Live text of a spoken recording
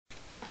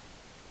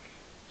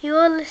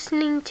You're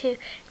listening to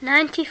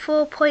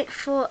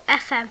 94.4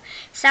 FM,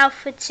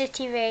 Salford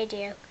City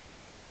Radio,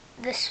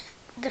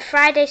 the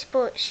Friday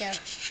Sports Show.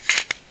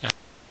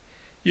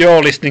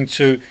 You're listening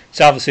to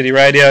Salford City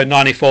Radio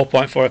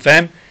 94.4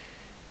 FM,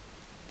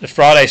 the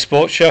Friday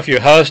Sports Show, for your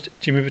host,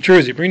 Jimmy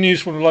Petruzzi. Bring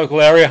news from the local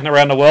area and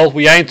around the world.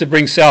 We aim to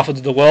bring Salford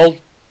to the world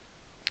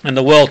and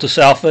the world to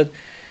Salford.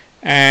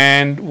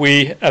 And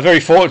we are very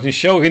fortunate in this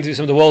show. We interview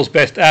some of the world's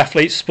best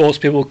athletes, sports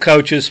people,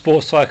 coaches,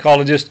 sports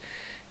psychologists,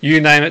 you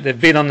name it,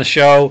 they've been on the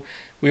show.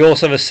 We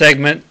also have a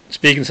segment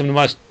speaking to some of the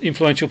most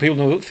influential people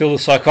in the field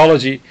of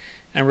psychology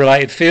and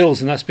related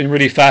fields, and that's been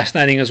really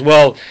fascinating as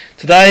well.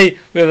 Today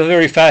we have a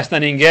very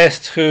fascinating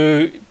guest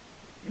who,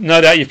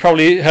 no doubt you've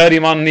probably heard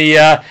him on the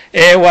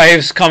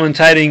airwaves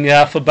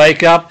commentating for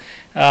Bacup.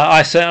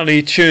 I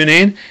certainly tune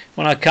in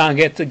when I can't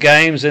get to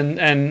games,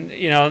 and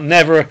you know,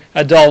 never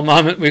a dull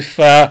moment with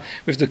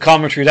the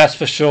commentary, that's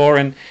for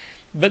sure.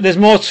 But there's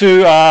more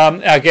to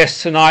our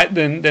guest tonight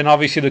than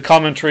obviously the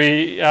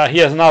commentary. He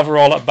has another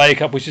role at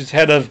Bacup, which is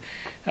head of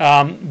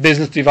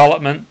business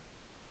development,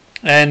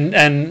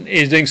 and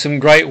is doing some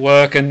great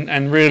work.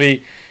 And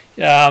really,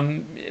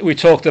 we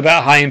talked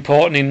about how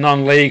important in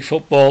non-league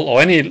football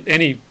or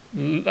any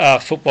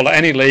football at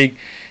any league,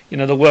 you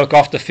know, the work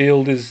off the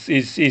field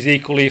is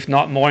equally, if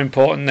not more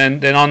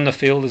important than on the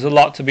field. There's a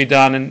lot to be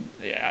done, and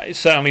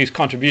certainly his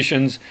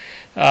contributions.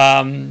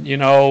 You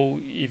know,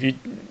 if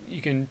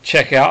you can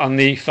check out on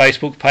the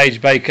Facebook page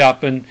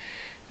Bacup and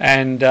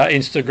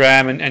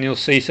Instagram, and you'll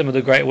see some of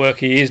the great work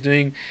he is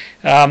doing.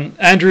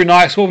 Andrew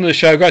Nikes, welcome to the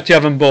show. Great to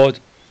have him on board.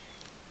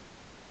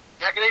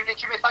 Yeah, good evening,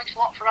 Jimmy. Thanks a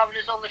lot for having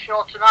us on the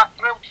show tonight.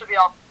 Thrilled to be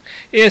on.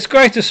 Yeah, it's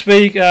great to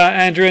speak,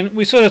 Andrew. And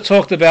we sort of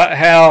talked about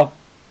how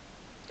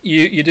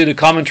you do the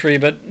commentary,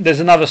 but there's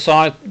another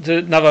side,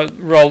 another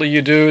role that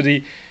you do,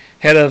 the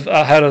head of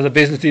the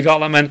business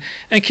development.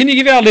 And can you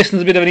give our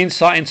listeners a bit of an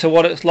insight into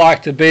what it's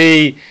like to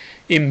be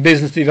in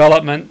business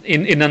development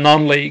in a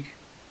non-league?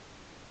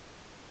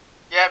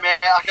 Yeah, mate,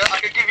 I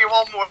could give you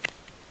one more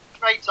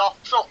straight off.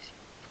 Tough.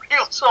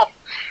 Real tough.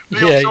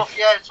 Tough,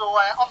 yeah. So,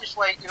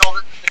 obviously, you know,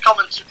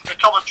 the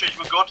commentaries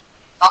were good.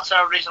 That's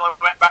how originally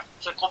we went back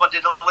to the club. I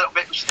did a little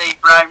bit with Steve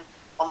Brown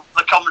on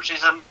the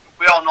commentaries, and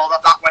we all know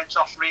that went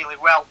off really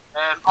well.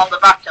 On the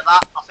back of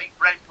that, I think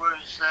Brent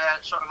was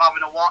sort of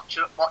having a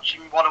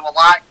watching what I was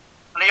like,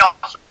 and he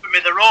also put me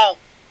the role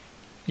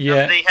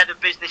of the head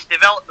of business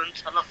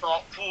development, and I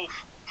thought,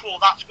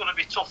 that's going to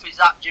be tough, is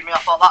that, Jimmy? I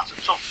thought, that's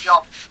a tough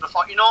job. And I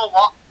thought, you know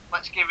what,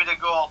 let's give it a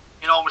go.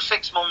 You know, we're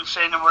 6 months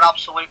in and we're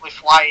absolutely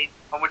flying,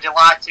 and we're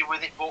delighted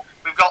with it, but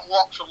we've got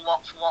lots and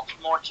lots and lots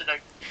more to do.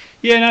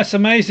 Yeah, no, it's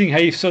amazing how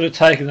you've sort of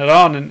taken it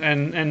on,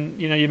 and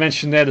you know, you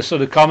mentioned there the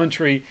sort of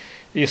commentary,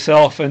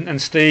 yourself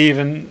and Steve,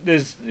 and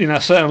there's, you know,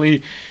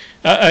 certainly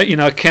you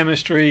know,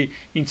 chemistry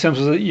in terms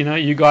of, you know,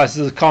 you guys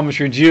as a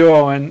commentary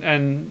duo,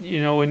 and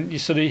you know, when you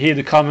sort of hear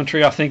the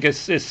commentary, I think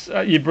it's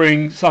you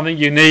bring something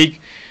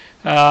unique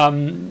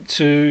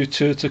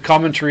to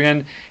commentary.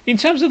 And in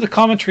terms of the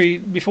commentary,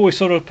 before we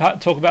sort of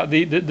talk about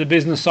the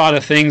business side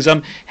of things,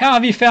 how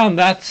have you found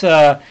that,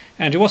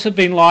 Andrew? What's it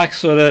been like,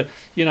 sort of,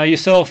 you know,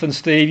 yourself and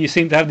Steve, you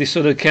seem to have this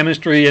sort of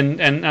chemistry,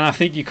 and I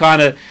think you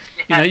kind of,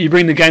 you know, you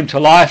bring the game to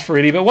life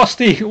really, but what's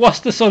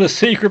the sort of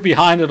secret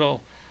behind it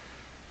all?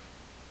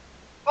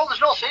 Well,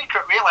 there's no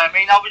secret really. I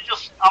mean, I was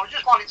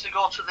just wanting to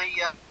go to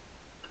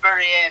the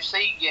Bury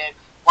AFC game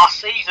last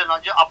season.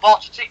 I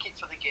bought a ticket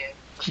for the game.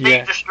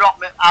 Steve just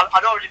dropped me.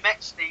 I'd already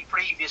met Steve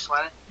previously.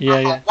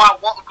 I thought, wow,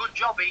 what a good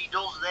job he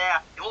does there.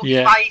 He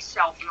looks by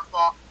himself, and I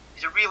thought,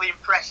 he's a really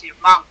impressive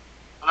man.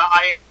 And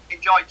I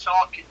enjoyed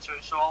talking to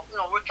him. So, you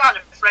know, we're kind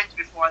of friends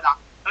before that.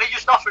 And he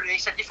just offered it. He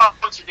said, if I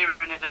want to do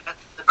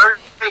the Bury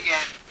game,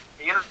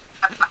 you know,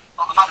 I'm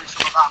having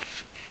some of that.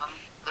 And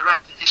the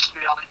rest is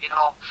history on it, you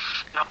know,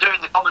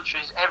 doing the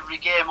commentaries every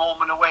game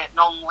home and away at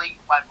non-league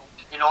level,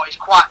 you know, it's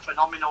quite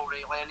phenomenal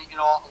really, and, you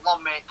know,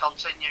 long may it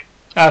continue.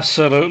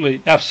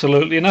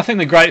 Absolutely, and I think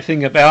the great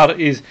thing about it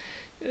is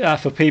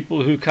for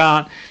people who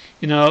can't,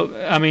 you know,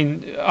 I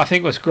mean, I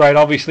think what's great,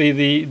 obviously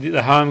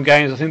the home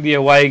games, I think the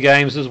away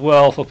games as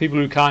well, for people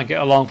who can't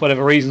get along for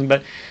whatever reason,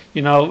 but,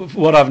 you know,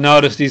 what I've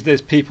noticed is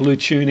there's people who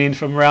tune in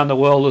from around the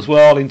world as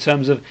well, in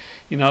terms of,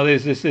 you know,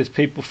 there's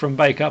people from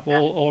Bacup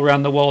all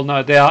around the world,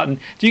 no doubt. And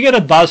do you get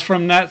a buzz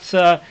from that,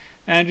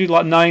 Andrew,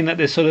 like knowing that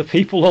there's sort of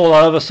people all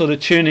over sort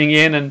of tuning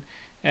in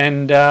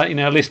and you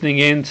know, listening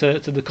in to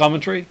the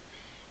commentary?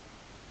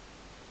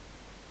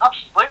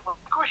 Absolutely,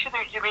 of course you do,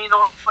 Jimmy. You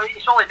know,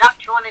 it's only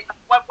natural, and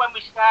when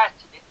we started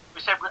it,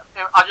 we said,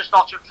 I just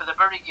thought it for the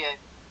Bury game,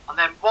 and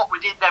then what we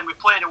did then, we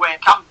played away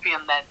at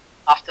Campion then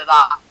after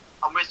that,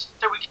 and we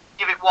said we could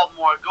give it one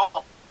more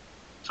go.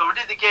 So we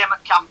did the game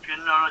at Campion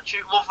on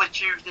a lovely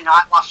Tuesday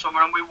night last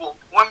summer, and we won.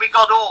 When we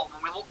got home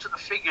and we looked at the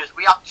figures,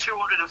 we had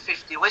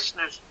 250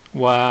 listeners.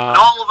 Wow! And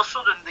all of a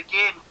sudden, the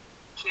game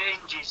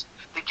changes.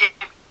 The game,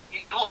 you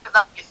look at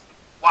that, you think,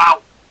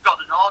 wow, we've got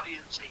an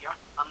audience here,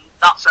 and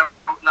that's how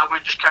now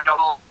we've just carried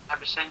on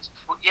ever since.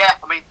 But yeah,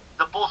 I mean,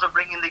 the Bulls are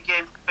bringing the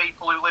game to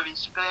people who live in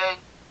Spain,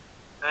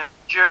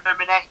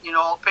 Germany, you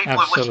know, people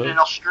who listen in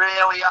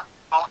Australia.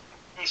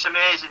 It's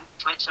amazing.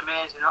 It's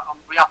amazing.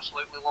 We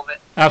absolutely love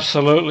it.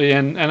 Absolutely,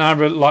 and I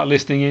really like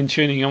listening in,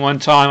 tuning in one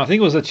time. I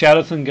think it was a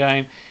Chatterton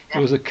game. It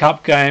was a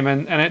cup game,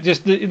 and it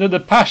just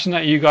the passion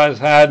that you guys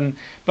had,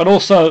 but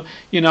also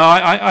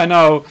I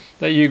know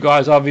that you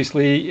guys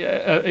obviously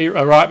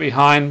are right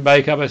behind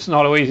Bacup. It's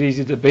not always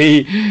easy to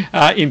be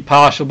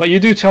impartial, but you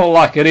do tell it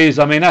like it is.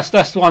 I mean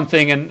that's one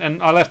thing,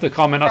 and I left a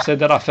comment. I said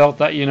that I felt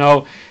that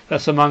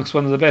that's amongst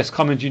one of the best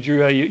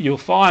commentary you'll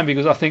find,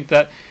 because I think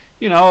that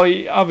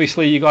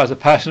obviously you guys are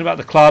passionate about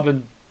the club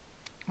and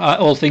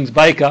all things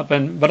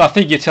Bacup, but I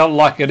think you tell it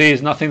like it is,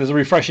 and I think there's a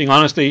refreshing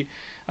honesty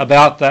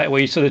about that,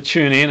 where you sort of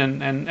tune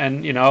in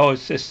and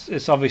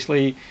it's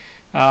obviously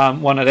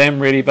one of them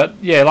really. But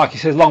yeah, like you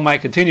said, long may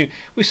it continue.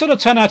 We sort of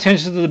turn our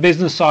attention to the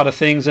business side of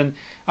things, and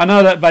I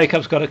know that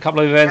Bacup's got a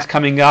couple of events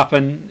coming up,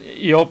 and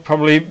you're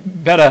probably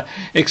better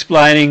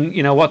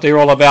explaining what they're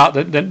all about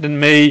than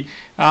me.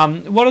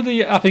 What are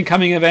the up and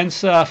coming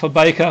events for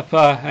Bacup,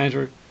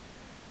 Andrew?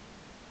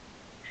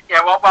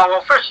 Yeah, well,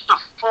 first and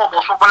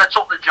foremost, when I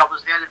took the job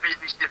as the head of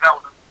business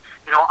development,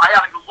 I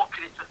had a good look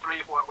at it for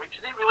 3 or 4 weeks.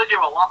 I didn't really do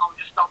a lot. I was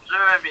just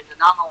observing and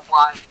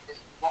analysing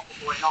what was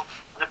going on.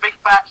 And a big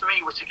part for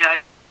me was to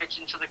get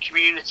into the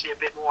community a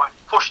bit more,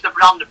 push the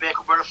brand of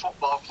Bacup Borough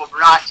Football Club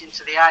right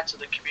into the heart of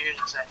the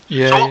community.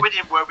 Yeah, so what we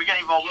did was we get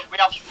involved.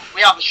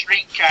 We have a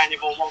street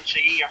carnival once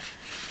a year.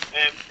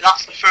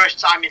 That's the first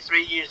time in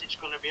 3 years it's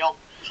going to be on.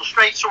 So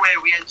straight away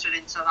we entered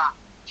into that.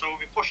 So we'll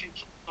be pushing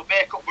the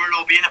Bacup Borough,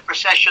 will be in a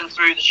procession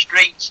through the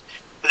streets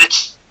with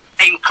its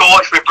team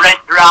coach, with Brent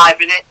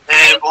driving it.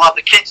 We'll have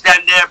the kids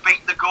down there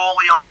beating the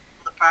goalie on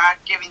the park,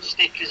 giving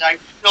stickers out.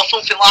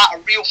 Something like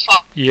a real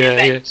fun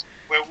event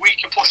where we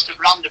can push the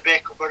brand of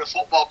Bacup Borough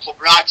Football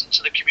Club right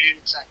into the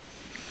community.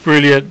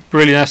 Brilliant.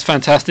 That's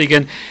fantastic.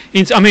 And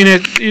I mean,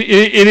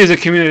 it is a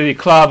community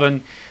club,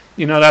 and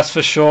that's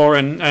for sure.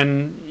 And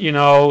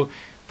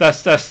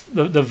that's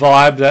the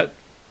vibe that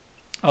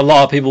a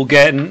lot of people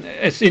get. And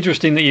it's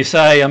interesting that you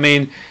say, I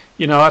mean,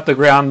 at the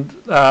ground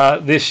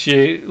this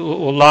year,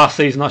 or last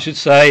season I should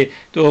say,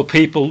 there were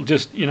people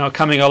just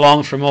coming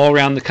along from all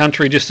around the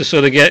country just to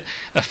sort of get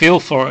a feel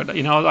for it.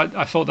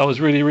 I thought that was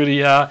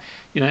really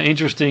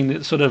interesting,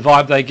 the sort of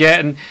vibe they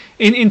get. And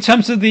in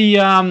terms of the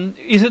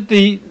is it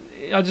the,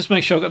 I'll just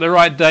make sure I've got the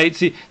right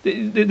dates.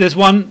 There's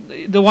one,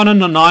 the one on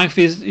the 9th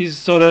is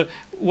sort of,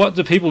 what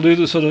do people do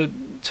to sort of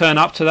turn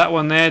up to that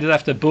one there? Do they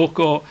have to book,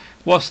 or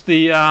what's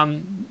the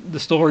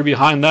story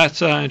behind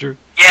that, Andrew?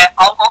 Yeah,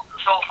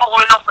 so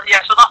following up,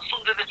 so that's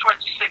Sunday the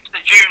 26th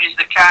of June is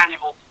the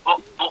carnival,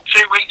 but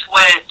 2 weeks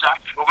later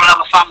we're going to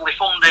have a family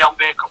fun day on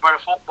Bacup Borough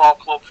Football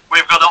Club.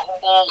 We've got a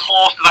whole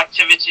host of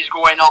activities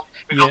going on.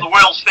 We've got the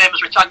world's famous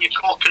Britannia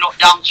coconut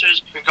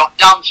dancers, we've got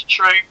dance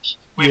troupes,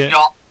 we've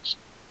got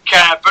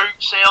boot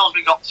sales,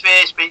 we've got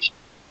face paints.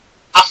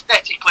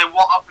 Aesthetically,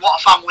 what a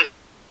family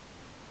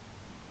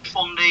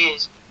fun day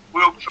is.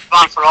 We'll be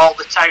providing for all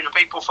the town and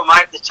people from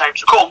out the town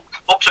to come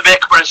up to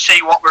Bacup Borough and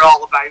see what we're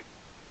all about.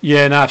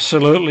 Yeah, no,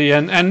 absolutely,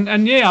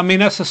 and yeah, I mean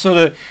that's a sort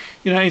of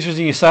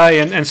interesting you say,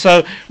 and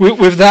so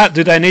with that,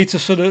 do they need to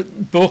sort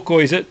of book,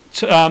 or is it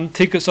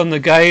tickets on the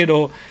gate,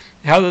 or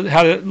how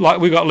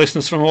like we've got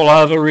listeners from all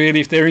over really,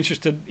 if they're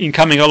interested in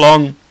coming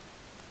along,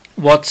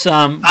 what's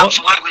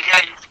absolutely,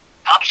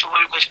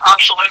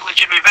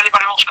 Jimmy. If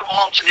anybody wants to come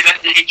along to the event,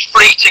 it's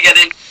free to get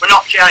in. We're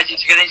not charging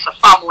to get in. It's a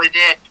family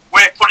day.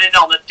 We're putting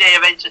on a day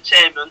of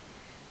entertainment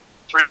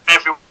for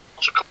everyone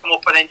to come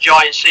up and enjoy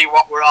and see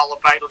what we're all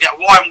about. We'll get a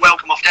warm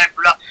welcome off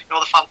Deborah.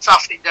 The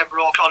fantastic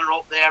Deborah O'Connor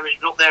up there. He's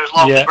been up there as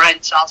long as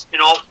Brent has.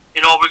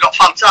 We've got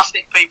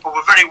fantastic people.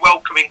 We're a very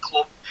welcoming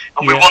club,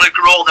 and we want to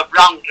grow the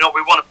brand.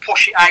 We want to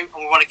push it out, and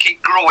we want to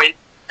keep growing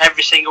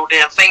every single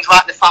day. And things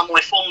like the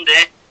family fun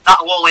day, that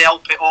will only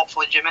help it,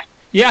 hopefully, Jimmy.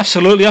 Yeah,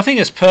 absolutely. I think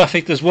it's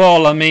perfect as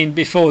well. I mean,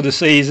 before the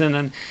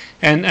season,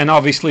 and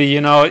obviously,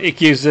 it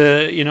gives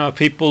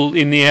people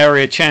in the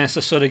area a chance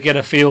to sort of get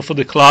a feel for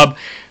the club.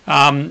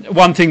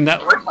 One thing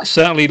that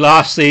certainly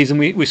last season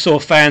we saw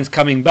fans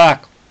coming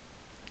back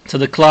to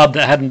the club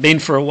that hadn't been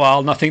for a while,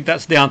 and I think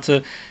that's down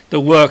to the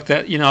work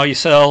that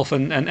yourself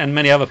and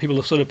many other people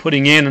are sort of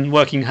putting in and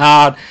working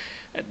hard.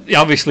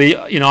 Obviously,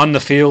 on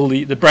the field,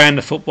 the brand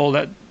of football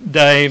that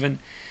Dave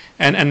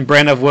and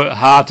Brent have worked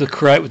hard to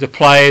create with the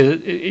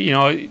players.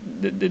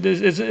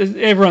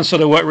 Everyone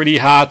sort of worked really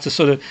hard to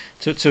sort of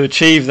to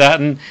achieve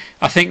that, and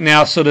I think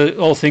now sort of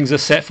all things are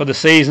set for the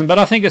season. But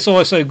I think it's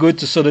also good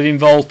to sort of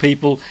involve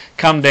people,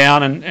 come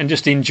down and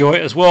just enjoy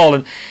it as well.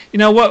 And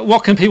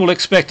what can people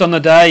expect on the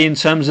day in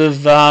terms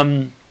of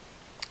the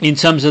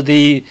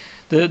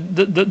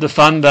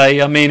fun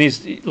day? I mean,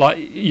 is like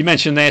you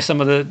mentioned there,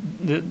 some of the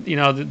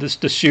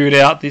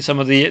shootout, some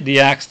of the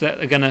acts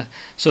that are going to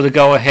sort of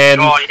go ahead.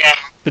 Oh yeah.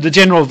 But the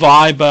general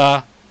vibe,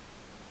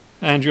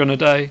 Andrew, on the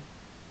day.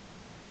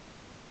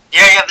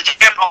 Yeah, the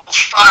general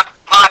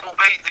vibe will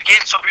be, the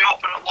gates will be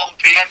open at 1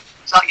 p.m.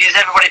 So that gives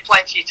everybody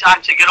plenty of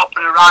time to get up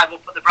and arrive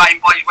up at the Brian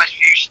Boys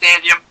Westview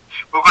Stadium.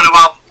 We're going to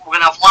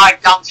have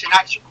live dancing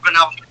acts. We're going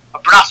to have a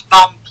brass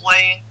band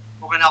playing.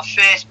 We're going to have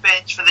face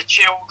paints for the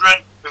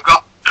children. We've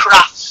got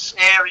crafts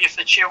area for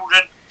for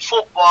children,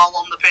 football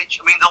on the pitch.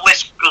 I mean, the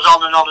list goes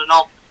on and on and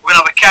on. We're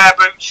going to have a car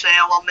boot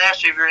sale on there,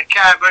 so if you're a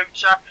car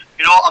booter,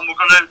 you know, and we're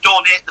going to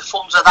donate the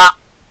funds of that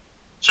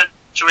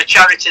to a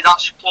charity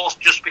that's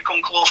just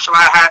become close to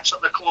our hearts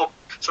at the club.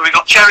 So we've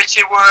got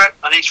charity work,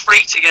 and it's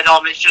free to get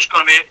on. It's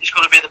going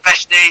to be the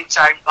best day in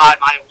town by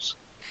miles.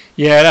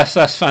 Yeah,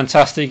 that's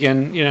fantastic,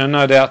 and you know,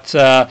 no doubt,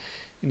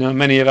 you know,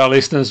 many of our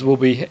listeners will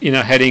be, you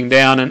know, heading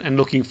down and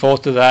looking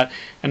forward to that,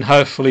 and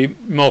hopefully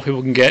more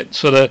people can get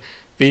sort of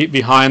be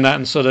behind that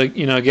and sort of,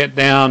 you know, get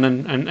down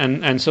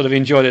and sort of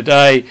enjoy the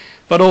day,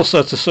 but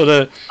also to sort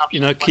of, you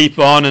know, keep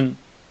on and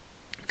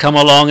come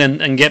along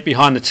and get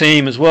behind the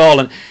team as well.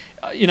 And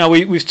you know,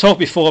 we've talked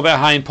before about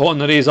how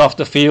important it is off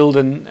the field,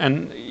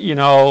 and you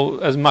know,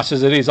 as much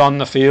as it is on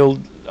the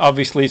field.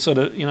 Obviously, sort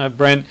of, you know,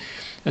 Brent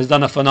has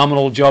done a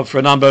phenomenal job for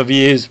a number of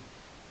years.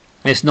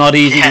 It's not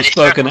easy. We've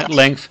spoken at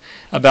length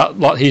about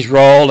what his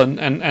role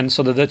and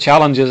sort of the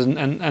challenges,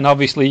 and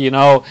obviously, you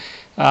know,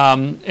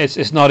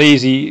 it's not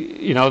easy.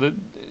 You know,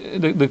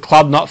 the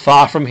club not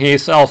far from here,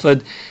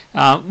 Salford,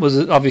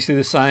 was obviously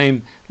the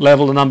same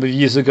level a number of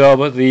years ago,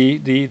 but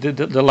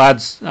the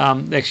lads,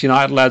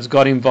 ex-United lads,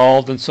 got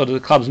involved, and sort of the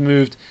club's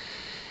moved.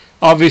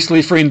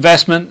 Obviously, for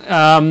investment,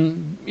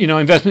 you know,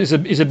 investment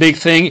is a big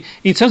thing.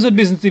 In terms of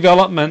business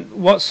development,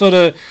 what sort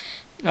of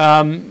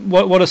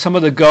what are some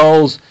of the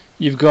goals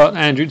you've got,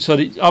 Andrew? So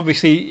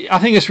obviously, I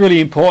think it's really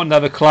important to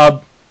have a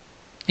club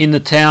in the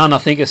town. I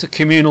think it's a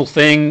communal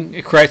thing.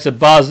 It creates a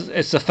buzz.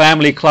 It's a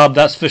family club,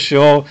 that's for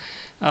sure.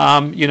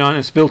 You know, and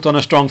it's built on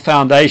a strong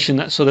foundation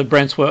that sort of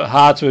Brent's worked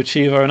hard to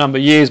achieve over a number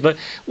of years. But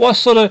what's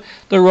sort of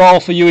the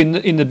role for you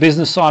in the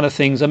business side of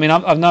things? I mean,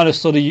 I've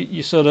noticed sort of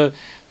you sort of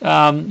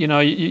you know,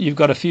 you've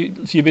got a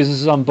few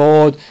businesses on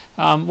board.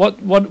 What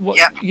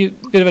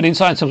bit of an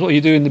insight in terms of what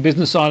you do in the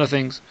business side of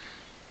things?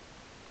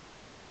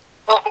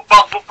 Well,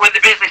 with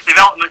the business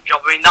development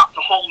job, I mean, that's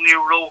a whole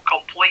new role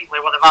completely,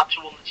 what I've had to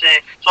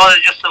undertake. So as I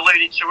just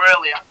alluded to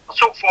earlier, I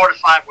took 4 to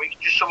 5 weeks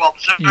just to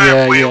observe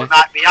where we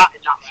might be at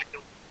in that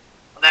field.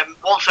 And then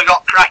once I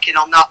got cracking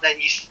on that, then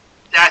you're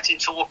starting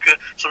to look at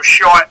some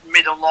short,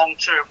 mid and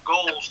long-term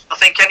goals. I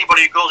think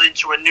anybody who goes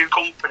into a new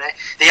company,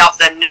 they have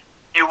their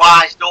new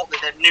eyes, don't they?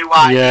 Their new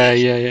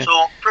ideas. Yeah.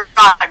 So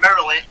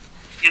primarily,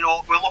 you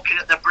know, we're looking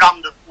at the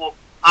brand of the club.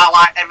 I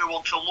like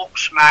everyone to look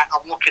smart.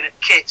 I'm looking at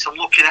kits. I'm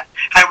looking at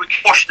how we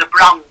can push the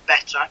brand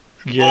better.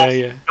 Both, you know,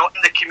 in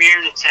the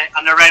community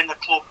and around the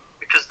club,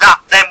 because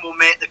that then will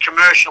make the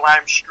commercial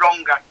arm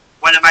stronger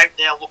when I'm out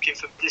there looking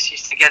for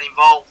businesses to get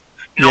involved.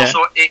 You know,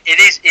 so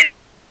it's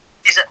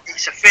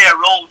a fair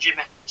role,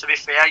 Jimmy, to be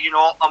fair, you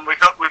know, and we've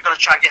got to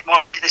try and get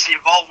more business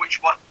involved, which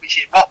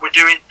is what we're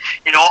doing,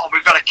 you know, and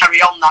we've got to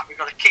carry on that. We've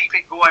got to keep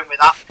it going with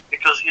that,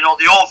 because, you know,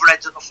 the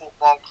overheads at the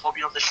football club,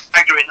 you know, they're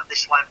staggering at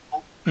this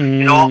level,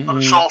 you know,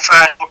 and so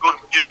far we're good.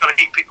 We've just got to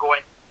keep it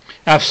going.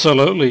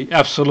 Absolutely.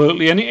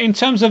 And in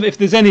terms of if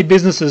there's any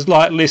businesses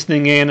like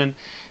listening in and,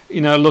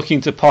 you know,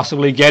 looking to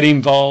possibly get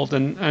involved,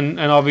 and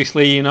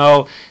obviously, you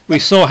know, we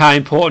saw how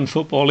important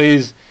football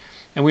is,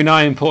 and we know how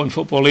important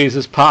football is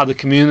as part of the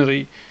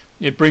community.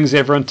 It brings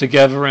everyone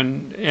together,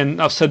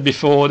 and I've said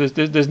before,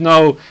 there's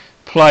no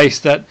place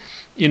that,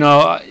 you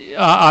know,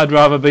 I'd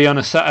rather be on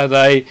a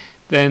Saturday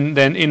than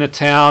in a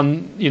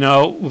town, you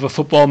know, with a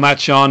football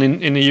match on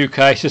in the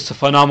UK. It's just a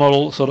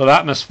phenomenal sort of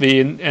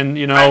atmosphere, and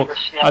you know,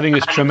 I think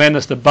it's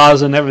tremendous, the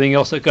buzz and everything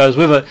else that goes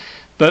with it.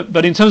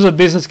 But in terms of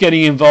business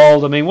getting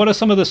involved, I mean, what are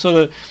some of the sort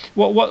of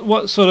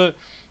what sort of,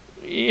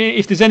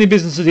 if there's any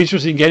businesses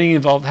interested in getting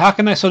involved, how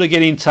can they sort of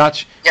get in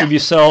touch with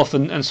yourself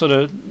and sort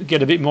of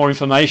get a bit more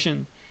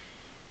information?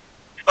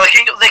 Well,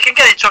 they can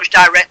get in touch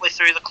directly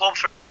through the club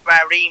through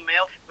our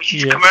email, which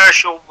is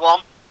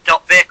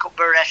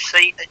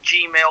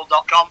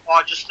commercial1.bacupboroughfc@gmail.com,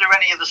 or just through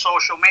any of the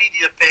social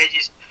media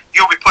pages.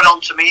 You'll be put on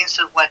to me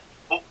instantly.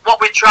 But what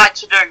we try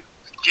to do,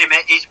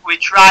 Jimmy, is we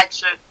try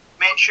to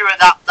make sure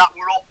that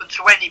we're open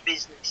to any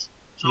business.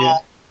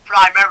 So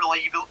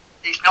primarily,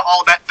 it's not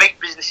all about big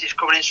businesses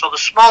coming in, so the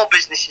small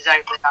businesses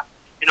out there,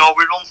 you know,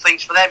 we run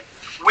things for them.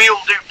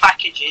 We'll do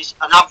packages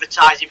and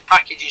advertising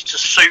packages to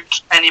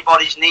suit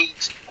anybody's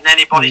needs and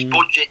anybody's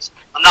budgets,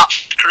 and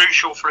that's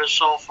crucial for us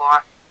so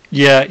far.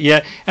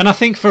 Yeah, and I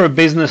think for a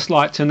business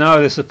like to know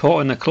they're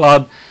supporting a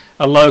club,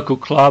 a local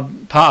club,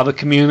 part of a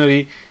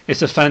community,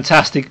 it's a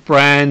fantastic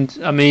brand.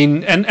 I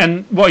mean,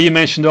 and what you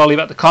mentioned earlier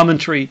about the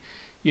commentary,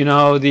 you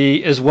know,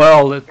 the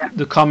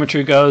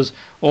commentary goes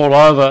all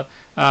over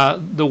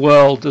the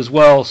world as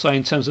well. So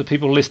in terms of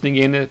people listening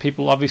in,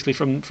 people obviously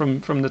from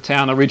the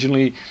town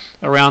originally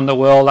around the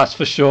world, that's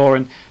for sure.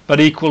 But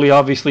equally,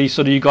 obviously,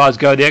 sort of you guys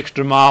go the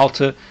extra mile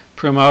to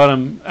promote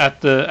them at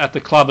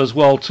the club as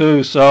well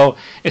too. So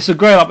it's a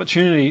great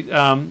opportunity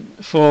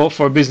for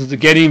a business to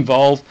get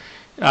involved,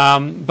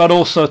 but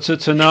also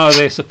to know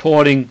they're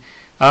supporting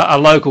a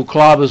local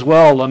club as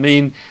well. I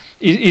mean,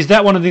 is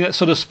that one of the things that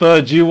sort of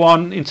spurred you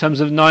on in terms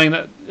of knowing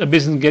that a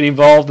business can get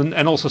involved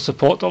and also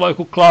support the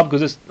local club?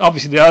 Because it's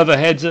obviously the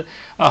overheads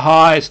are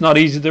high. It's not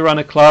easy to run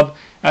a club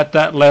at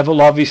that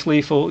level,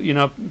 obviously, for, you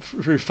know,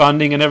 through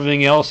funding and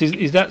everything else.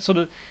 Is that sort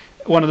of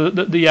one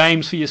of the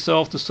aims for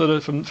yourself to sort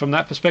of from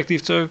that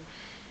perspective too?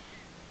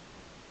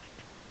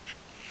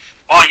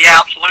 Oh yeah,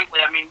 absolutely.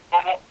 I mean,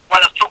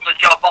 when I took the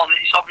job on,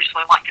 it's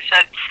obviously, like I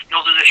said,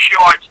 there's a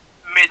short,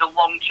 mid and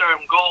long-term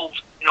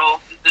goals.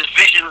 There's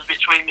visions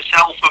between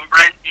myself and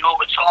Brent.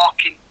 We're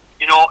talking.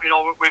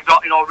 We've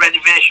got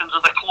renovations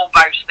of the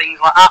clubhouse, things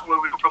like that,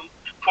 where we can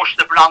push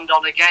the brand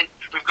on again.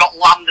 We've got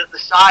land at the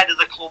side of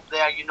the club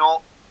there.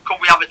 Could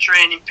we have a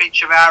training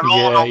pitch of our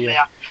own up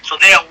there? So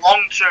they're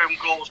long-term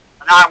goals,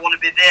 and I want to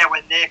be there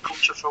when they come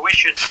to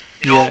fruition.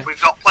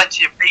 We've got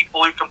plenty of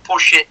people who can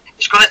push it.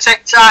 It's going to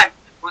take time.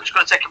 It's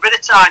going to take a bit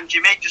of time,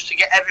 Jimmy, just to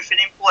get everything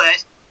in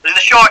place. But in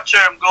the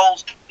short-term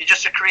goals, is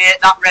just to create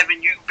that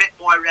revenue, a bit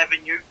more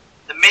revenue.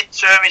 The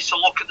mid-term is to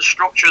look at the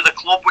structure of the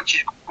club, which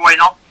is going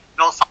on.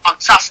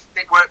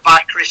 Fantastic work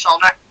by Chris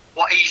Honor,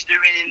 what he's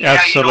doing in there.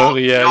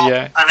 Absolutely,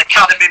 An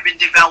academy being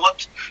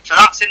developed. So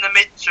that's in the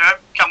mid-term.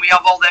 Can we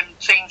have all them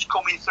teams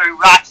coming through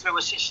right through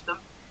a system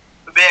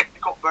for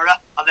Bacup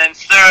Borough? And then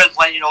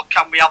thirdly,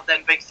 can we have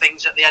them big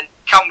things at the end?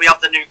 Can we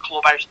have the new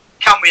clubhouse?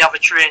 Can we have a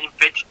training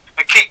pitch?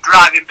 And keep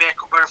driving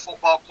Bacup Borough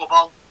Football Club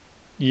on.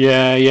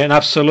 Yeah,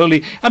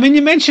 absolutely. I mean,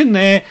 you mentioned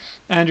there,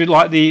 Andrew,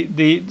 like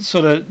the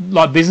sort of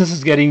like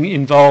businesses getting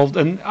involved,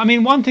 and I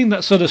mean, one thing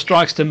that sort of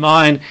strikes to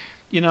mind,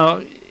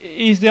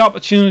 is the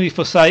opportunity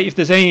for, say, if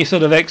there's any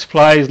sort of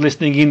ex-players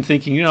listening in,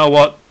 thinking, you know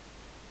what,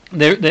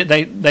 they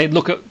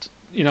look at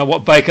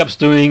what Bacup's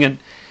doing, and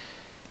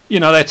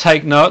they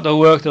take note of the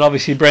work that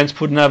obviously Brent's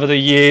put in over the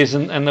years,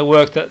 and the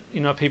work that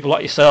people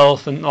like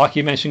yourself and, like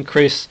you mentioned,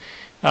 Chris,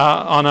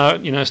 Honor,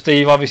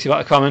 Steve, obviously,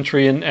 like the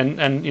commentary, and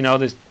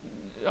there's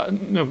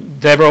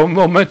Deborah,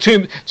 well,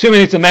 too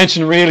many to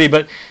mention really,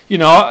 but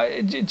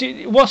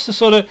what's the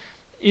sort of,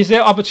 is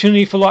there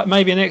opportunity for like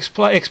maybe an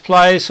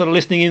ex-players sort of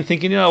listening in,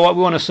 thinking, what,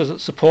 we want to sort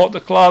of support the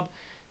club,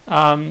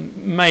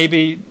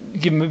 maybe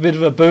give them a bit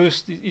of a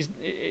boost?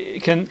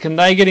 Can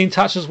they get in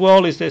touch as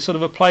well? Is there sort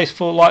of a place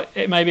for like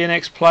maybe an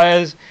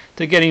ex-players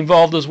to get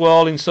involved as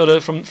well in sort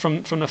of from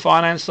the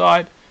finance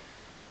side?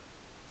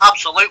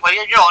 Absolutely,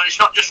 and it's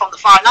not just from the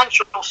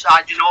financial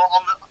side,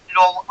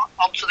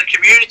 onto the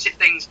community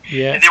things.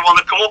 Yeah. If they want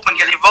to come up and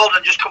get involved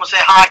and just come and say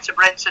hi to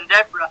Brent and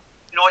Deborah,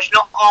 it's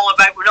not all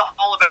about, we're not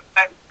all about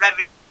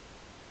revenue.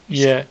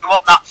 Yeah. We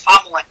want that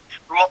family.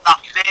 We want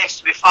that base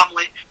to be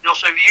family.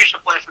 So if you used to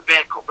play for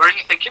Bacup Borough and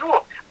you're thinking,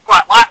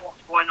 quite like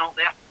what's going on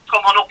there,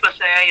 come on up and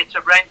say hey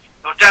to Brent.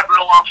 Deborah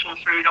will have some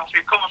food off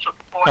you. Come and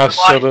support the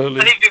life.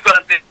 And if you've got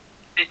a big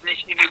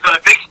business, a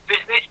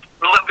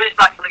little business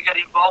that can get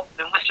involved,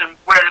 then listen,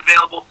 we're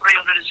available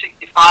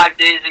 365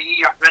 days a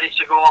year, ready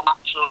to go on that.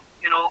 So,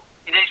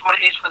 it is what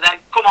it is for them.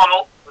 Come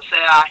on up and say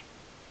hi.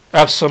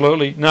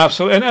 Absolutely. No,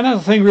 absolutely. And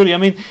another thing, really, I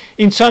mean,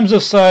 in terms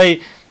of,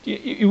 say,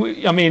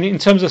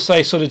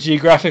 sort of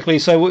geographically,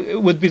 so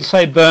would be,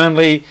 say,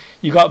 Burnley,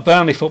 you've got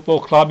Burnley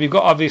Football Club, you've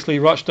got obviously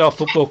Rochdale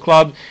Football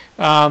Club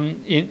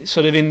in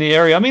the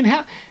area. I mean,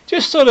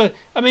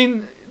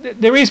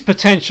 there is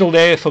potential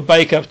there for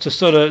Bacup to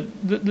sort of,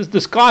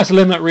 the sky's the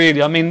limit,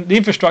 really. I mean, the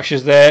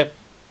infrastructure's there.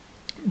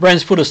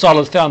 Brent's put a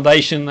solid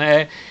foundation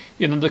there.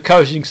 The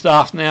coaching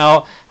staff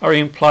now are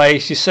in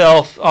place.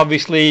 Yourself,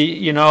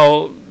 obviously, a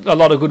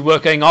lot of good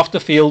work going off the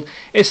field.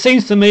 It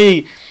seems to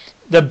me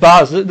the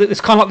buzz, it's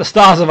kind of like the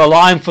stars have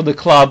aligned for the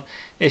club.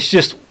 It's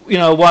just,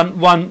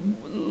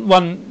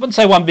 wouldn't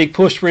say one big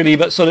push really,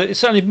 but sort of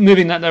it's certainly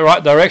moving in the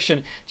right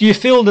direction. Do you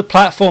feel the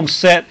platform's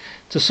set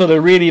to sort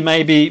of really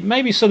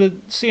maybe sort of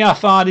see how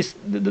far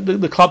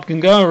the club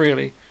can go,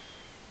 really?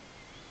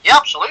 Yeah,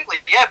 absolutely.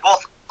 Yeah,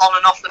 both on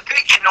and off the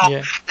pitch.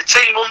 The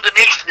team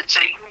underneath the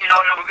team,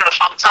 we've got a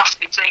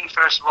fantastic team,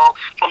 first of all,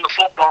 from the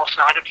football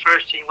side at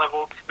first team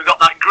level. We've got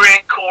that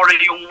great core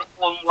of young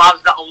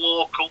lads that are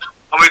local,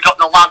 and we've got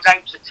the lads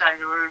out to town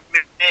who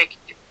make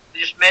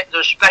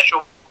the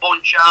special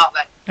bunch, aren't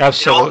they?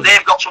 Absolutely.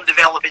 They've got some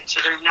developing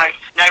to do now.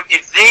 Now,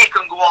 if they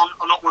can go on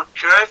an upward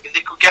curve, if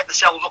they could get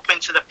themselves up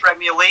into the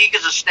Premier League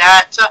as a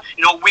starter,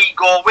 we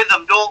go with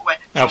them, don't we? So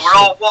Absolutely. we're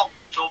all one.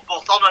 So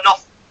both on and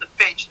off the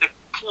pitch, the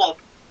club,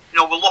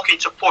 we're looking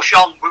to push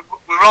on.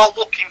 We're all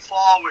looking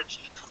forwards.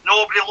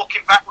 Nobody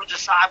looking backwards or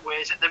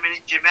sideways at the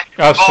minute, Jimmy.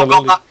 Absolutely. We've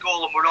all got that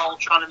goal and we're all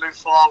trying to move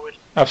forward.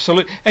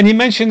 Absolutely. And you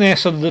mentioned there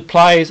sort of the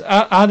players.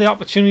 Are there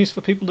opportunities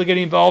for people to get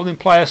involved in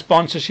player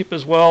sponsorship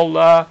as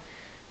well,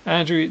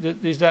 Andrew?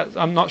 Is that,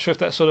 I'm not sure if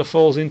that sort of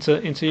falls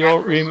into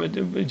your room.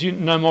 Do you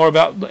know more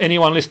about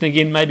anyone listening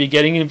in maybe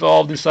getting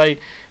involved in, say,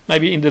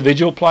 maybe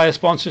individual player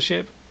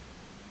sponsorship?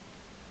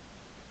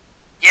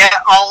 Yeah,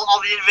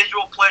 all the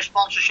individual player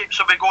sponsorships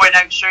will be going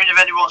out soon if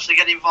anyone wants to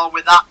get involved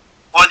with that.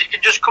 Or they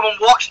can just come and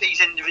watch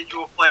these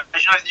individual players.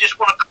 If they just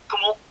want to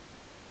come up,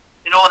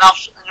 and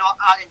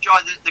I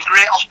enjoy the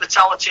great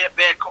hospitality at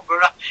Bacup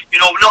Borough. We're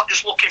not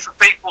just looking for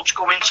people to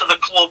come into the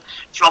club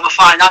from a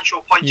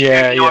financial point of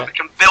view. We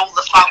can build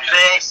the fan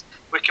base,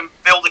 we can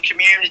build the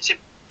community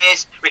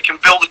base, we can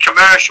build the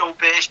commercial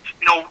base.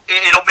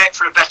 It'll make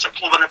for a better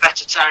club and a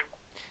better town.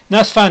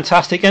 That's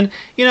fantastic, and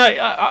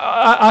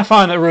I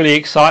find it really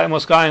exciting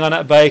what's going on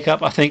at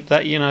Bacup. I think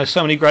that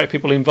so many great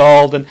people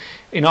involved, and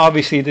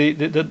obviously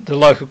the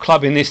local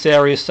club in this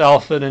area,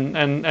 Salford, and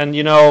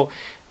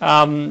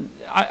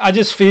I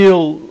just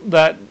feel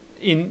that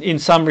in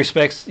some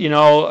respects,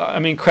 I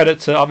mean,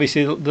 credit to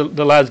obviously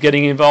the lads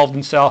getting involved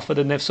in Salford,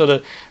 and they've sort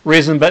of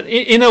risen, but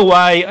in a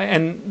way,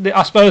 and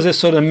I suppose there's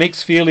sort of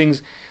mixed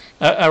feelings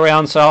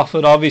around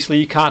Salford. Obviously,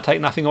 you can't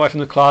take nothing away from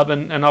the club,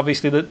 and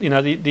obviously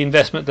the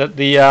investment that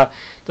the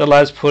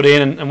lads put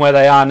in and where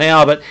they are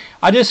now. But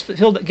I just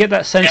get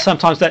that sense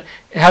sometimes that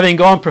having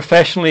gone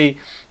professionally,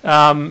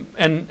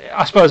 and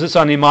I suppose it's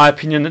only my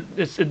opinion.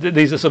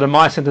 These are sort of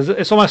my sentences.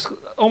 It's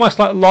almost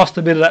like lost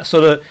a bit of that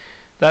sort of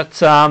the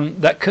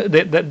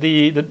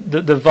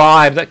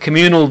vibe, that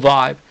communal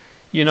vibe.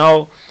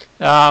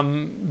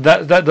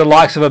 That the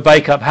likes of a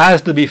Bacup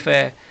has, to be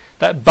fair.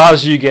 That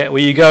buzz you get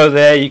where you go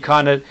there, you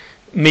kind of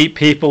meet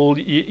people,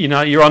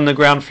 you're on the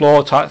ground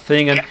floor type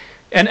thing, and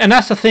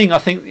that's the thing. I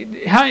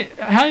think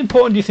how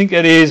important do you think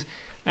it is?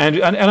 And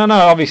I know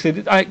obviously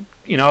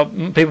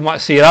people might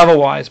see it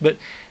otherwise, but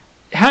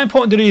how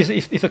important it is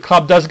if a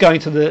club does go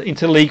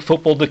into league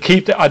football to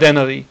keep the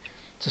identity,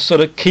 to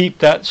sort of keep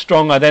that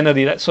strong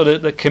identity, that sort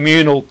of the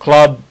communal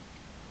club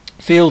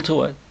feel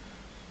to it.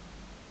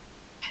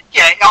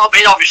 Yeah, I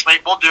mean, obviously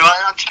it will do.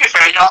 And to be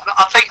fair,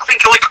 I think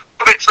a little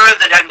bit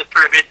further down the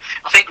pyramid,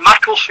 I think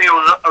Macclesfield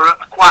are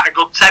quite a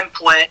good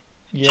template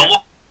to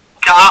look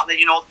at.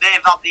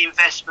 They've had the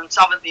investments,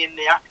 haven't they, in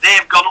there?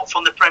 They've gone up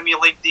from the Premier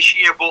League this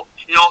year, but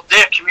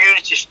their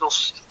community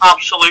stuff's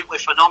absolutely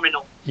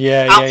phenomenal.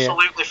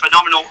 Absolutely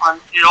phenomenal.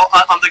 And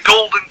and the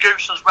Golden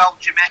Goose as well,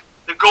 Jimmy.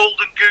 The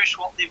Golden Goose,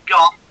 what they've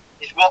got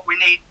is what we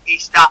need.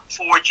 Is that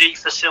 4G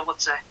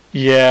facility.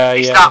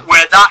 That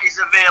where that is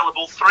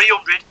available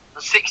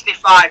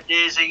 365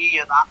 days a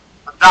year.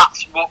 And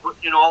that's what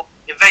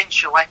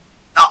eventually.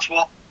 That's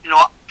what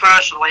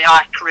personally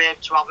I crave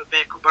to have at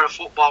Bacup Borough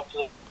Football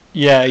Club.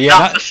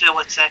 That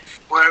facility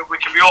where we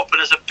can be open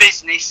as a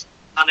business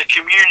and a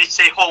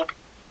community hub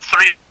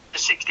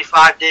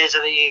 365 days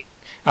of the year.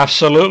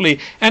 Absolutely.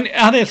 And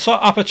are there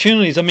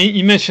opportunities? I mean,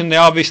 you mentioned there,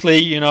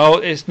 obviously,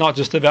 it's not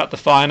just about the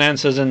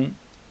finances, and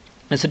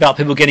it's about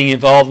people getting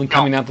involved and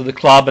coming down to the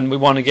club, and we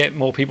want to get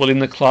more people in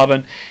the club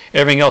and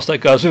everything else that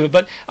goes with it.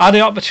 But are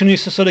there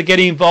opportunities to sort of get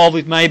involved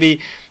with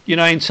maybe,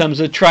 in terms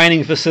of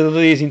training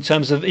facilities, in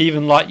terms of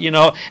even like,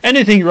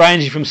 anything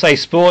ranging from, say,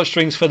 sports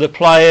drinks for the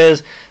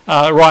players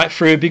right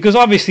through? Because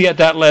obviously at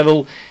that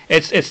level,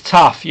 it's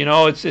tough,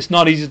 it's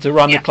not easy to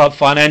run the club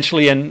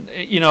financially. And,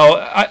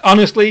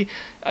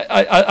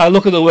 I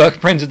look at the work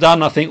Brent's done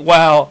and I think,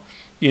 wow,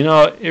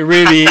 it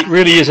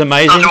really is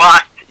amazing.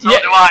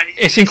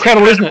 It's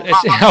incredible, isn't it?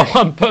 It's how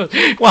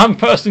one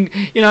person,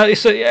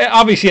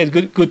 obviously has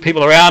good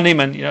people around him,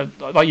 and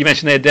like you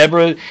mentioned there,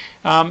 Deborah.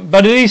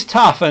 But it is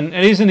tough, and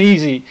it isn't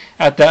easy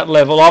at that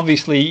level.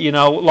 Obviously,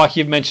 like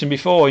you've mentioned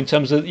before, in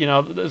terms of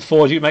the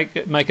forwards, you make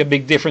a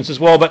big difference as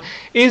well. But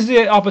is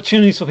there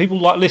opportunities for people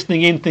like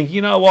listening in,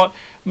 thinking, what,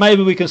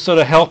 maybe we can sort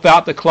of help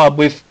out the club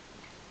with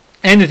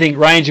anything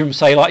ranging from,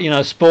 say,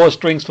 like sports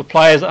drinks for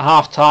players at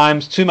half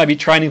times, to maybe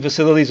training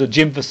facilities or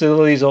gym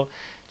facilities, or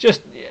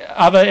just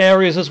other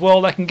areas as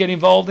well they can get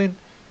involved in?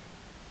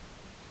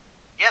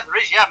 Yeah, there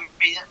is. I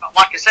mean,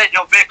 like I said,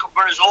 Bacup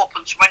Borough is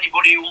open to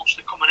anybody who wants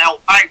to come and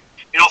help out.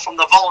 From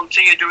the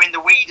volunteer doing the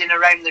weeding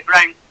around the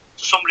ground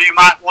to somebody who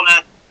might want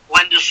to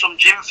lend us some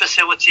gym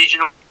facilities.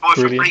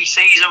 For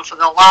pre-season for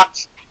the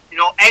lads.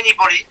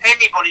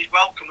 Anybody's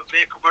welcome at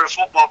Bacup Borough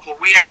Football Club.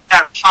 We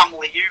are a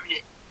family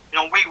unit.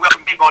 We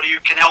welcome anybody who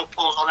can help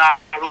us on our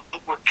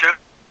upward curve.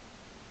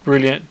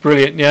 Brilliant.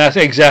 Yeah, that's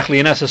exactly,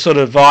 and that's a sort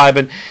of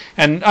vibe,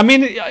 and I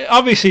mean,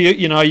 obviously,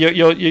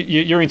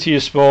 you're into your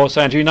sports,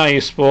 Andrew. You know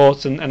your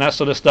sports and that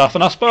sort of stuff.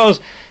 And I suppose,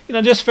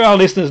 just for our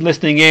listeners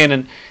listening in,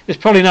 and there's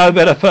probably no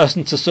better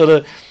person to sort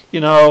of,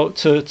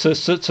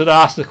 to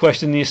ask the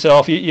question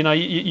yourself. You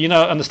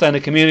understand the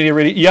community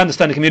really. You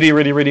understand the community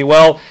really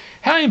well.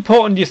 How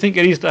important do you think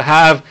it is to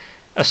have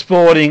a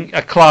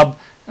club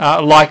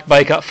like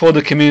Bacup for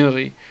the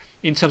community,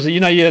 in terms of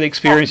you had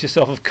experience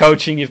yourself of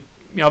coaching, you've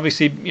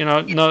obviously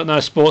no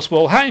sports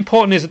ball. How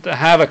important is it to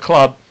have a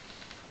club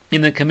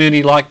in the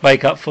community like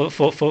Bacup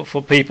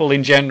for people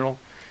in general?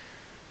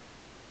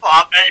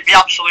 Well, it'd be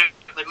absolutely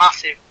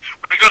massive.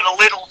 We got a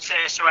little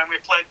taster when we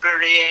played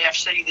Bury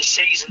AFC this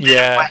season,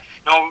 didn't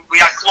we? We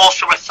had close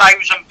to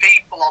 1,000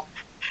 people on.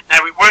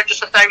 Now, it weren't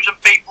just 1,000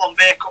 people on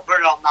Bacup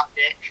Borough on that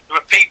day. There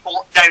were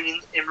people down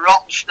in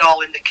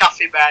Rottenstall in the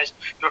cafe bars.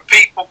 There were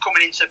people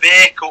coming into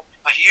Bacup,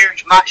 a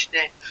huge match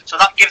day. So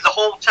that gives the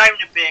whole town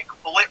of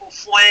Bacup a little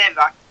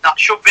flavour that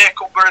should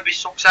Bacup Borough be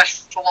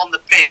successful on the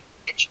pitch,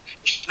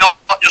 it's not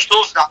just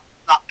us that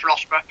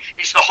prosper,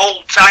 it's the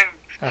whole town,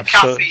 the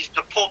cafes,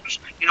 the pubs.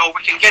 We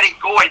can get it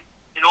going,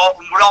 and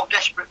we're all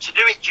desperate to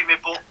do it, Jimmy,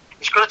 but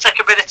it's going to take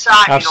a bit of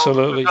time.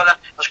 Absolutely. We've got to,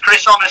 as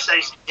Chris Honor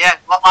says,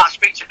 I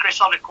speak to Chris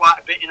Honor quite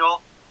a bit, and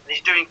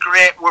he's doing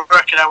great work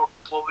at our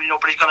club,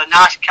 but he's got a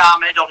nice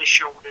calm head on his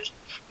shoulders.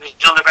 And he's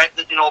done about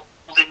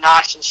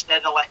nice and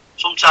steadily.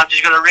 Sometimes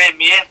he's going to rein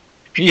me in.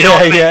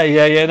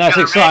 Yeah. That's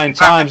exciting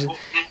times.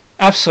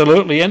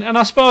 Absolutely, and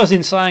I suppose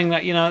in saying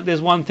that, there's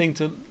one thing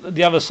to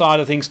the other side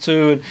of things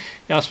too,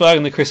 and I've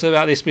spoken to Chris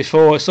about this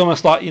before. It's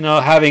almost like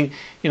having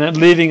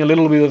leaving a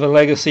little bit of a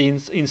legacy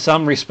in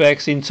some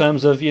respects, in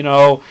terms of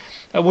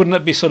wouldn't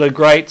it be sort of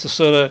great to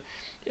sort of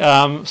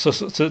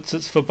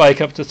for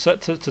Bacup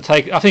to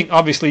take? I think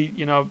obviously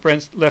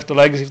Brent's left a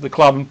legacy for the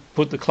club and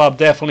put the club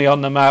definitely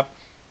on the map.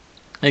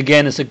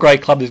 Again, it's a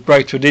great club, there's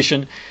great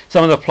tradition.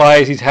 Some of the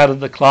players he's had at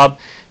the club,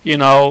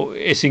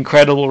 it's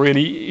incredible,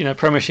 really.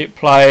 Premiership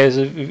players,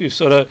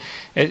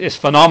 it's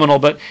phenomenal.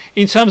 But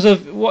in terms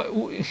of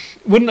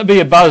wouldn't it be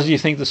a buzz, do you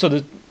think,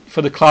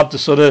 for the club to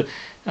sort of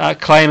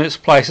claim its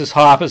place as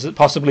high up as it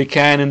possibly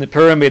can in the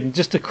pyramid, and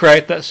just to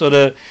create that sort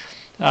of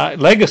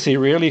legacy,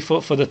 really,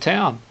 for the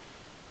town?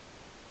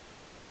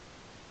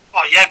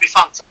 Oh yeah, it'd be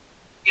fantastic.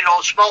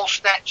 Small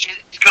steps.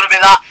 It's going to be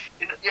that.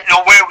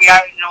 Where we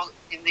are.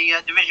 In the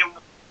Division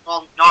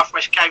 1 North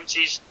West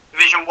Counties,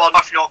 Division 1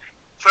 off.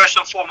 First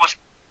and foremost,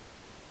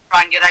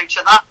 try and get out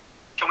of that.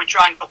 Can we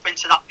try and go up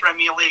into that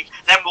Premier League?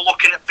 Then we're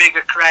looking at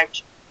bigger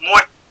crowds,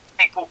 more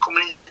people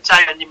coming into the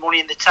town, and the money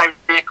in the town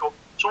vehicle.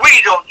 So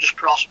we don't just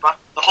prosper;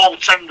 the whole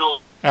town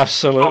does.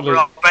 Absolutely.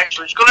 So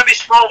it's going to be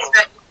small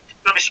steps. It's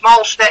going to be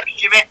small steps,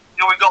 Jimmy.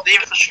 We've got the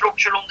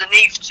infrastructure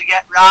underneath to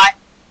get right.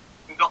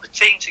 We've got the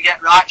team to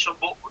get right. So,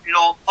 but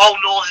all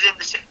noses in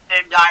the same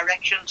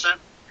direction. To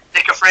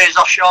Nick a phrase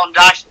off Sean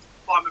Dyson,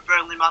 former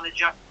Burnley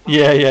manager.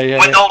 Yeah.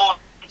 When all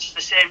into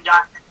the same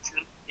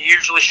direction, you're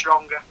usually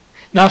stronger.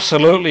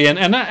 Absolutely,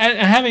 and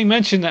having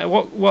mentioned that,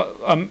 what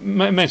I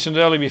mentioned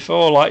earlier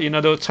before,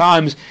 there were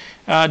times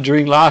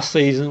during last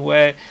season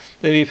where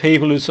there'd be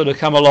people who sort of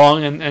come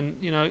along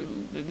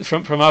and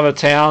from other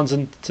towns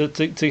and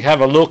to have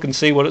a look and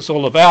see what it's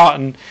all about,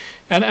 and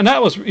that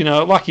was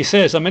like he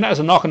says, that was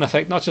a knock-on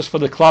effect, not just for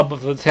the club but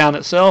for the town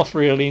itself,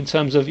 really, in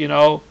terms of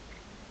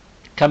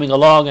coming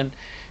along and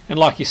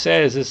like he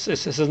says,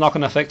 it's a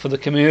knock-on effect for the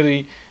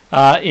community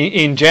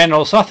in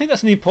general. So I think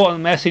that's an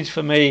important message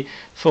for me,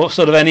 for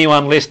sort of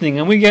anyone listening.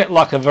 And we get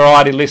like a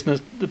variety of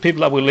listeners, the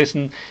people that will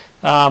listen.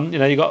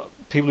 You've got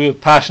people who are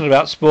passionate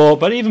about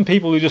sport, but even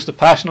people who just are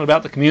passionate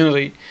about the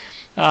community.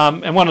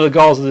 And one of the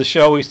goals of the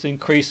show is to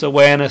increase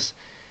awareness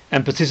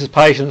and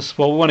participation in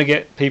sport. We want to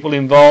get people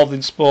involved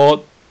in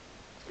sport,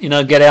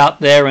 get out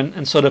there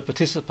and sort of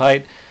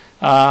participate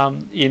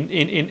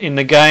in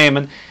the game.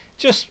 And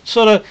just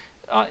sort of,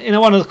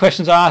 one of the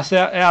questions I asked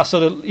our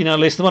sort of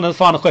listener, one of the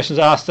final questions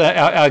I asked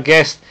our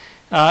guest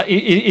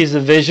is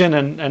the vision,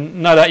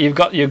 and no doubt you've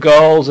got your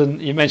goals,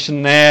 and you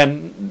mentioned there,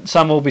 and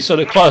some will be sort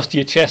of close to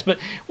your chest. But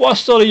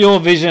what's sort of your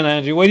vision,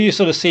 Andrew? Where do you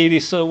sort of see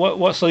this?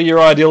 What's sort of your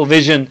ideal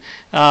vision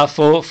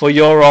for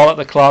your role at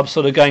the club,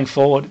 sort of going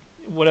forward?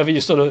 Whatever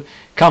you're sort of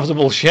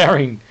comfortable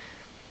sharing.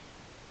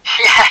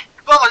 Yeah.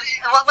 Well,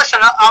 listen,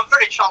 I'm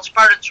very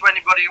transparent to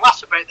anybody who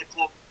asks about the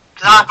club,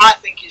 because I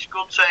think it's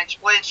good to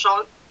explain.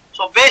 So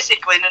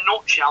basically, in a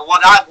nutshell,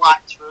 what I'd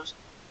like for us,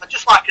 I'd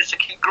just like us to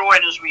keep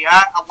growing as we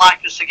are. I'd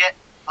like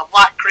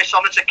Chris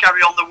Honour to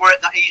carry on the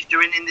work that he's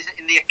doing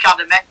in the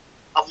academy.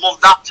 I'd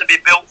love that to be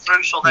built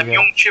through, so them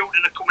young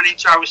children are coming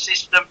into our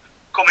system,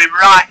 coming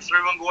right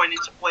through and going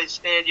into playing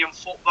stadium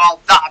football.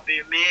 That'd be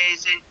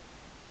amazing.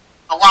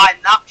 Align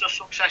that to a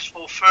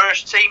successful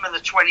first team of the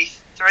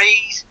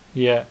 23s.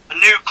 Yeah. A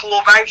new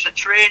clubhouse, a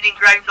training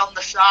ground on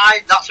the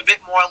side. That's a bit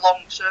more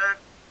long term.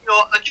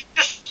 And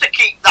just to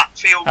keep that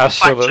feel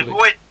factor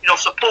going.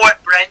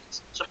 Support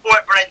Brent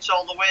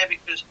all the way,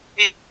 because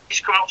he's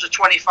coming up to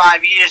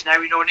 25 years now.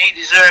 And he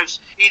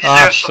deserves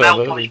some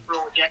help on his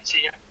projects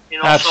here.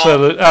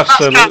 Absolutely. That's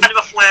kind of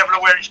a flavour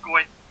of where it's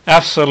going.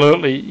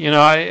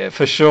 Absolutely,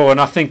 for sure. And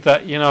I think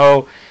that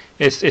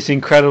it's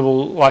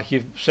incredible, like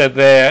you've said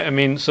there.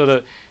 Sort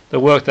of the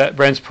work that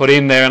Brent's put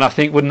in there, and I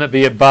think wouldn't it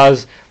be a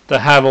buzz to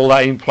have all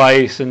that in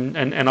place,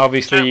 and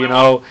obviously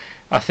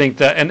I think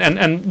that,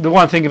 and the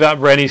one thing about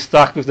Brent, he's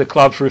stuck with the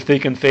club through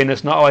thick and thin.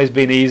 It's not always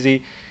been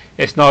easy.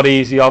 It's not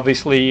easy,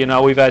 obviously.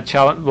 We've had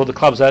challenge. Well, the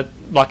club's had,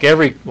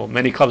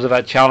 many clubs have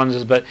had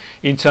challenges, but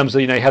in terms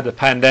of, you had the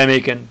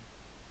pandemic, and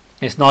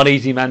it's not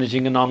easy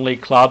managing a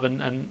non-league club,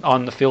 and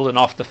on the field and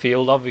off the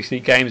field. Obviously,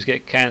 games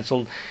get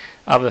cancelled,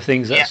 other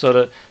things that sort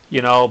of,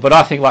 But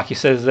I think, like he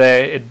says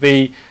there, it'd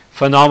be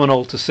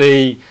phenomenal to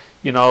see,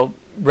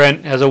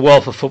 Brent has a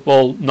wealth of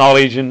football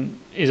knowledge and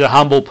is a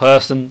humble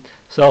person,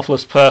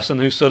 selfless person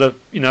who sort of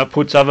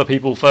puts other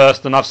people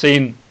first. And I've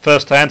seen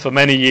firsthand for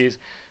many years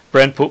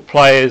Brent put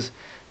players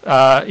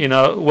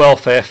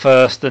welfare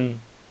first, and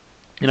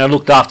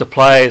looked after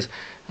players.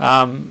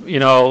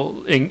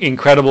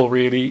 Incredible,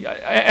 really.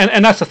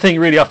 And that's the thing,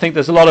 really. I think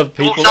there's a lot of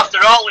people looks after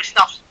all this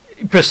stuff.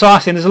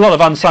 Precisely, and there's a lot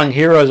of unsung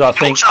heroes, I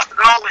think. Looks after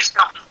all this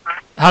stuff.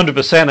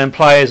 100%, and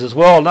players as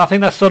well. And I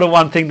think that's sort of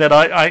one thing that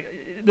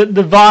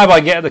the vibe I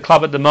get at the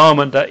club at the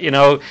moment, that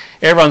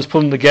everyone's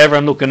pulling together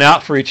and looking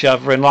out for each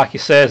other, and like he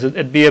says,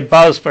 it'd be a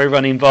buzz for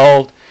everyone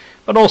involved,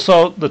 but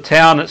also the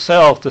town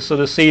itself to sort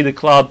of see the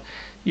club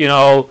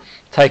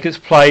take its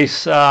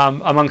place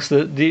amongst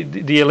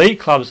the elite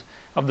clubs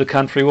of the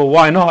country. Well,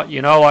 why not?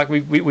 You know, like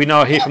we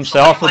know here from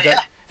Salford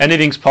that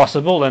anything's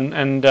possible,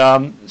 and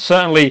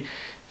certainly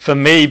for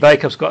me,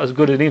 Bacup's got as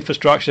good an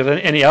infrastructure as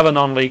any other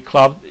non-league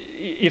club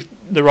if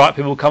the right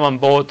people come on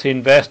board to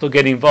invest or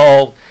get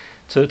involved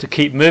to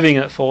keep moving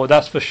it forward,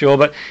 that's for sure.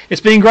 But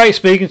it's been great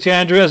speaking to you,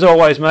 Andrew, as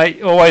always,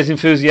 mate. Always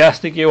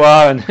enthusiastic you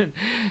are,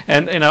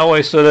 and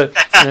always sort of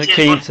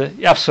keen to.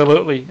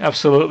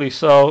 Absolutely.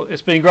 So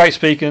it's been great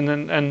speaking,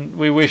 and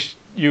we wish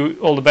you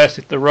all the best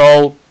with the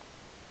role.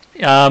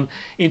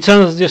 In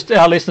terms of just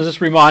our listeners, just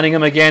reminding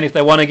them again, if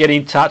they want to get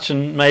in touch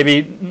and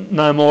maybe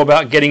know more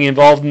about getting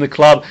involved in the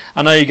club.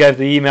 I know you gave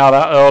the email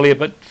out earlier,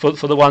 but for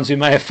the ones who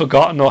may have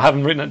forgotten or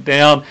haven't written it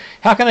down,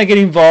 how can they get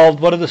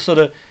involved? What are the sort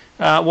of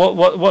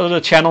what are the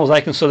channels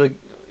they can sort of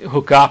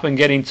hook up and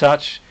get in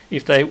touch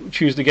if they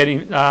choose to get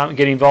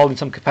involved in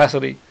some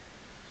capacity?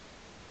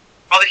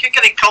 Well, they can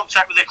get in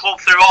contact with the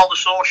club through all the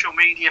social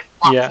media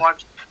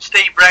platforms. Yeah.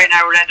 Steve Brown,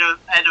 our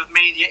head of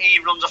media, he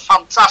runs a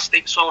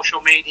fantastic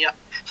social media.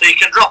 So you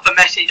can drop a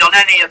message on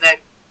any of them,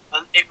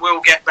 and it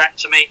will get back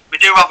to me. We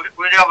do have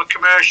a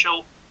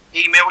commercial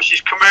email, which is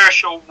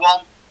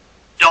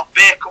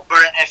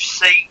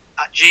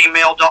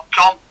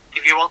commercial1.bacupboroughfc@gmail.com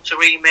if you want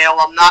to email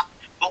on that.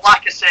 But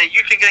like I say,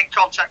 you can get in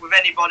contact with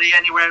anybody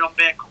anywhere on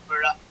Bacup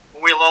Borough,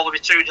 and we'll all be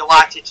too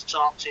delighted to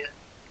talk to you.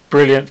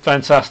 Brilliant,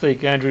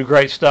 fantastic, Andrew,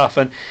 great stuff.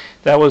 And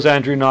that was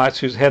Andrew Knights,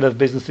 who's head of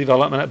business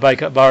development at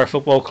Bacup Borough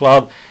Football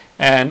Club,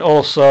 and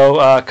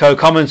also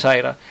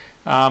co-commentator.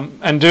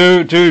 And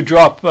do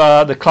drop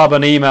the club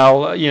an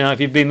email. You know, if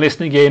you've been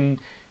listening in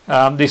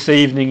this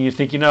evening, you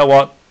think, you know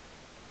what,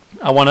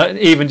 I want to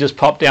even just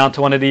pop down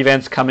to one of the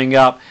events coming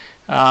up,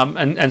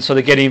 and sort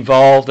of get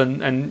involved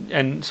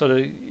and sort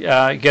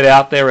of get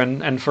out there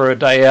and for a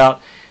day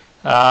out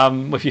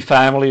with your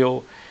family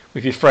or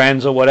with your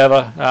friends or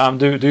whatever,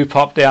 do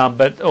pop down.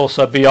 But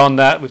also beyond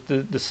that, with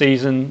the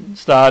season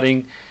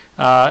starting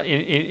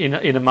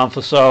in a month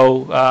or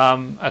so,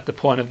 at the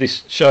point of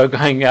this show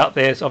going out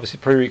there, it's obviously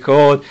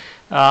pre-record,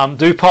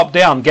 do pop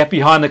down, get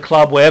behind the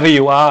club wherever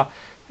you are,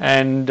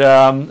 and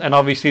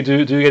obviously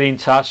do get in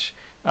touch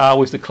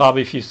with the club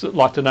if you'd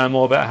like to know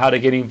more about how to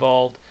get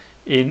involved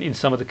in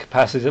some of the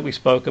capacities that we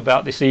spoke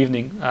about this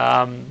evening,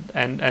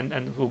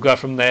 and we'll go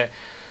from there.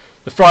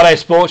 The Friday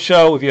Sports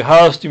Show with your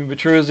host, Jimmy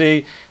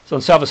Petruzzi. It's on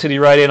Salford City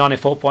Radio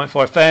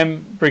 94.4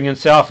 FM, bringing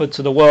Salford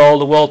to the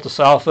world to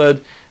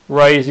Salford,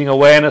 raising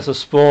awareness of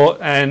sport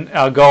and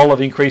our goal of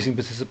increasing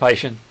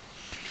participation.